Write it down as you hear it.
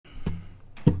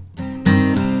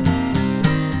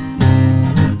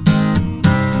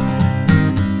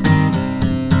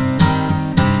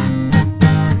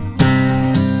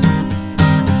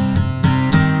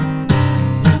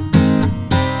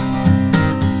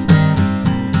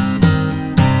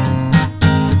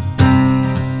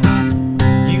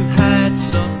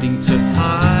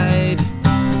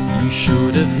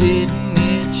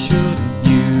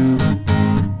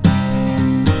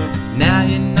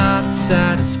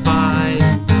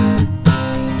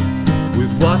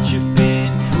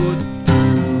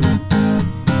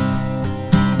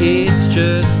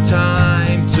just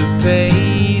time to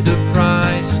pay the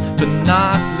price for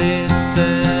not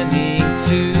listening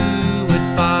to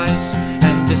advice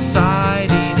and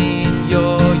deciding in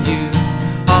your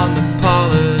youth on the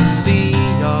policy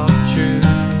of truth.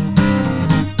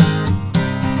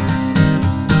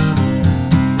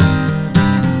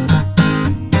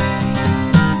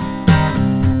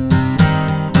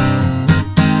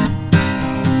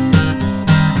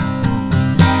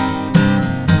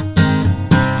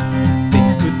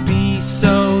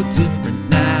 So different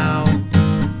now.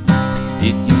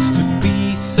 It used to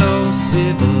be so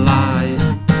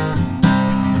civilized.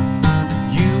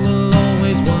 You will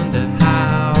always wonder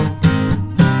how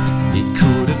it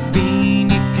could have been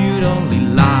if you'd only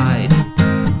lied.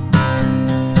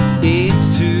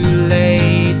 It's too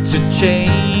late to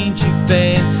change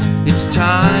events. It's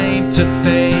time to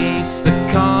face the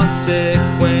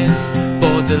consequence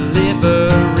for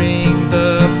delivering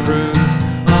the proof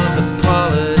of the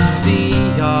policy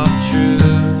of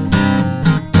truth.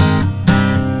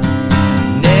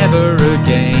 Never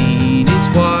again is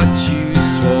what you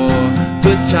swore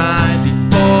the time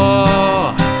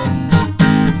before.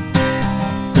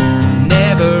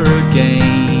 Never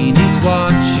again is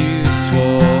what you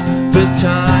swore the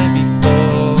time before.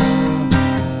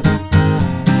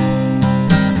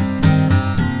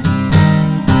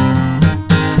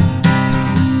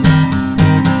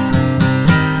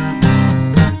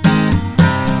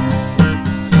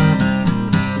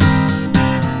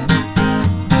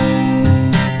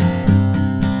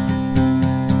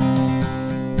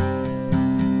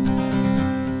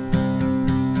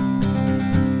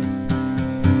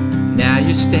 Now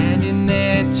you're standing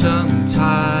there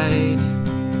tongue-tied.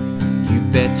 You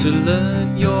better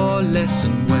learn your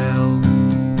lesson well.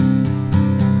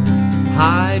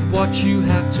 Hide what you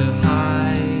have to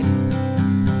hide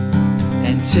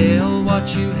and tell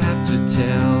what you have to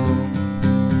tell.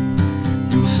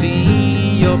 You'll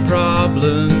see your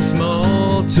problems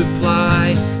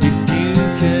multiply if you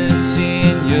continually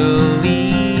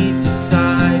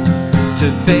decide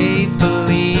to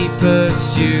faithfully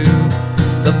pursue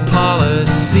the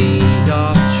policy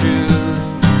of truth.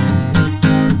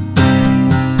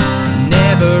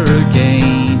 Never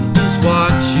again is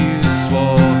what you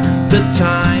swore the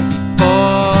time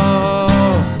before.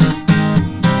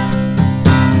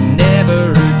 Never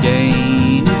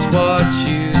again is what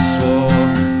you swore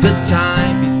the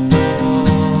time before.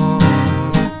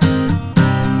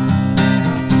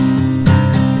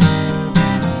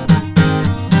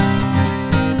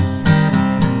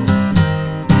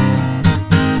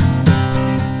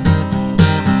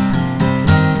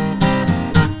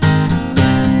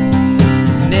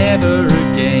 Never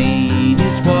again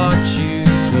is what you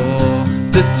swore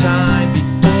the time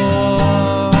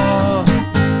before.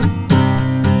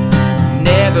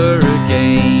 Never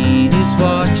again is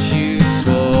what you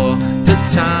swore the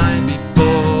time